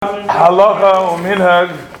Halacha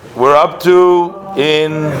u'minhag, we're up to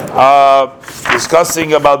in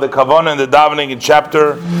discussing about the kavanah and the davening in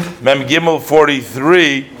chapter Mem Gimel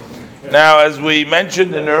 43. Now, as we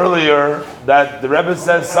mentioned earlier, that the Rebbe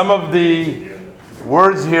says some of the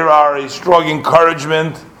words here are a strong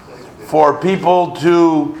encouragement for people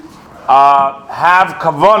to have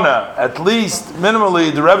kavanah, at least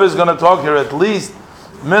minimally. The Rebbe is going to talk here, at least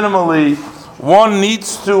minimally. One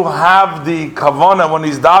needs to have the kavanah when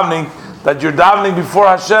he's davening, that you're davening before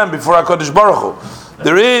Hashem, before HaKadosh Baruch Hu.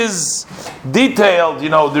 There is detailed,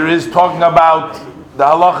 there is talking about the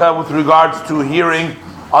halacha with regards to hearing,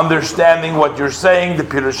 understanding what you're saying, the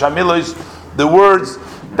Pirush HaMilos, the words.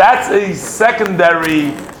 That's a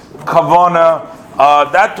secondary kavanah.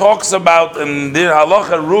 That talks about, and the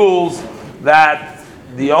halacha rules that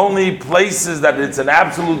the only places that it's an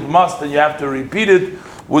absolute must and you have to repeat it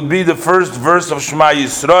would be the first verse of Shema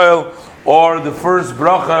Yisrael or the first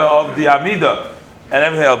bracha of the Amidah and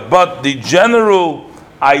everything else. But the general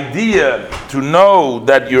idea to know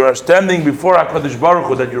that you are standing before HaKadosh Baruch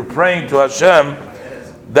Hu, that you're praying to Hashem,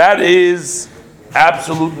 that is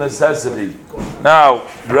absolute necessity. Now,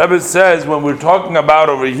 the Rebbe says when we're talking about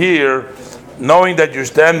over here, knowing that you're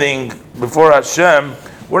standing before Hashem,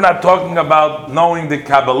 we're not talking about knowing the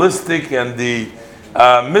Kabbalistic and the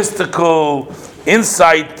mystical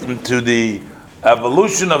insight into the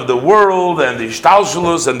evolution of the world and the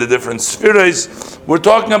shtalshalus and the different spheres. We're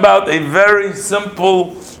talking about a very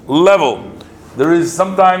simple level. There is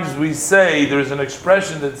sometimes we say, there's an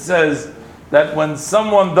expression that says that when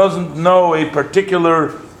someone doesn't know a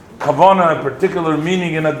particular kavanah, a particular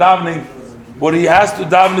meaning in a davening, what he has to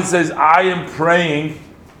daven, it says, I am praying,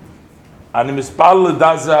 I'm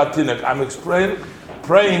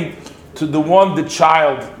praying to the one the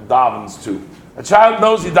child davens to. A child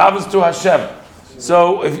knows he davens to Hashem.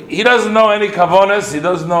 So if he doesn't know any kavanas, he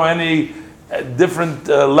doesn't know any different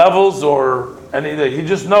levels or anything. He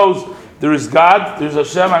just knows there is God, there's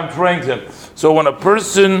Hashem, I'm praying to him. So when a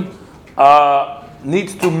person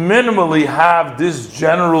needs to minimally have this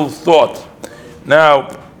general thought. Now,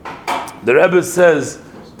 the Rebbe says,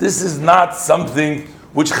 this is not something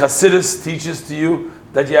which Hasidus teaches to you,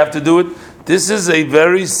 that you have to do it. This is a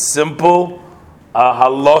very simple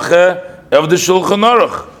halacha of the Shulchan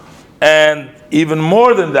Aruch. And even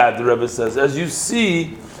more than that, the Rebbe says, as you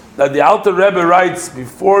see that the Alter Rebbe writes,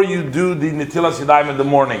 before you do the Netilas Yadayim in the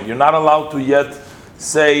morning, you're not allowed to yet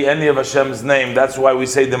say any of Hashem's name. That's why we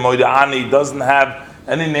say the Moed Ani doesn't have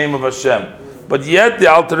any name of Hashem. But yet the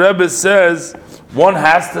Alter Rebbe says one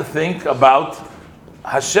has to think about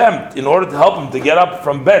Hashem. In order to help him to get up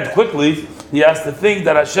from bed quickly, he has to think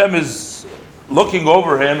that Hashem is looking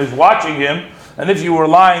over him, is watching him. And if you were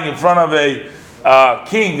lying in front of a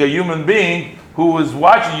king, a human being, who was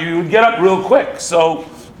watching you, you would get up real quick. So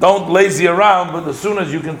don't lazy around, but as soon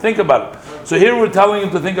as you can think about it. So here we're telling him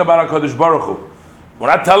to think about HaKadosh Baruch Hu. We're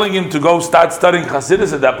not telling him to go start studying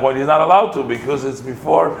Chassidus at that point. He's not allowed to, because it's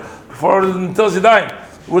before until Zidayim.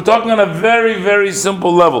 We're talking on a very, very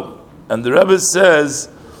simple level. And the Rebbe says,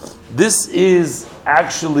 this is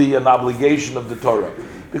actually an obligation of the Torah.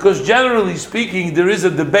 Because generally speaking, there is a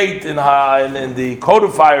debate in the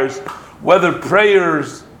codifiers whether the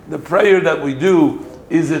prayer that we do,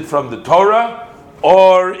 is it from the Torah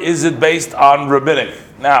or is it based on rabbinic?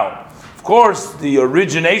 Now, of course, the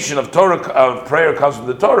origination of prayer comes from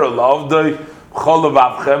the Torah.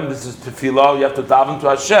 This is tefillah, you have to daven to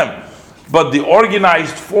Hashem. But the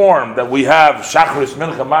organized form that we have, Shachris,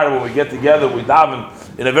 Mincha, Ma'ariv, when we get together, we daven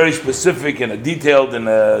in a very specific and a detailed, in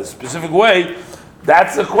a specific way,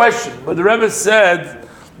 that's a question. But the Rebbe said,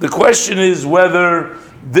 the question is whether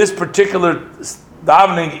this particular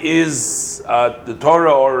davening is the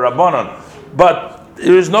Torah or Rabbanon. But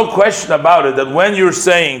there is no question about it that when you're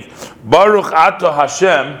saying, Baruch Ato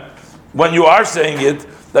Hashem, when you are saying it,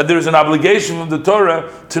 that there is an obligation from the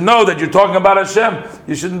Torah to know that you're talking about Hashem.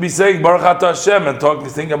 You shouldn't be saying Baruch Ato Hashem and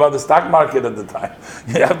thinking about the stock market at the time.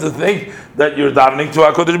 You have to think that you're davening to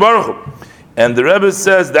HaKadosh Baruch Hu. And the Rebbe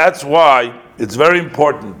says that's why it's very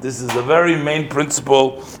important. This is a very main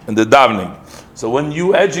principle in the davening. So when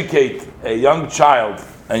you educate a young child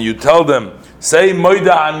and you tell them, say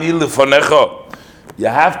Moida Ani Lefanecha, you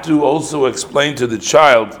have to also explain to the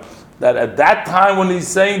child that at that time when he's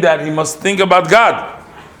saying that, he must think about God.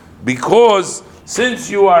 Because since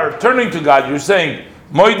you are turning to God, you're saying,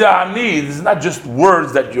 Moida Ani, this is not just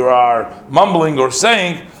words that you are mumbling or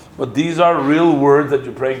saying, but these are real words that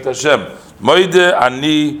you're praying to Hashem. Moida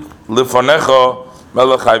Ani Lefanecha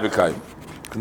Melech Chai V'Kayim.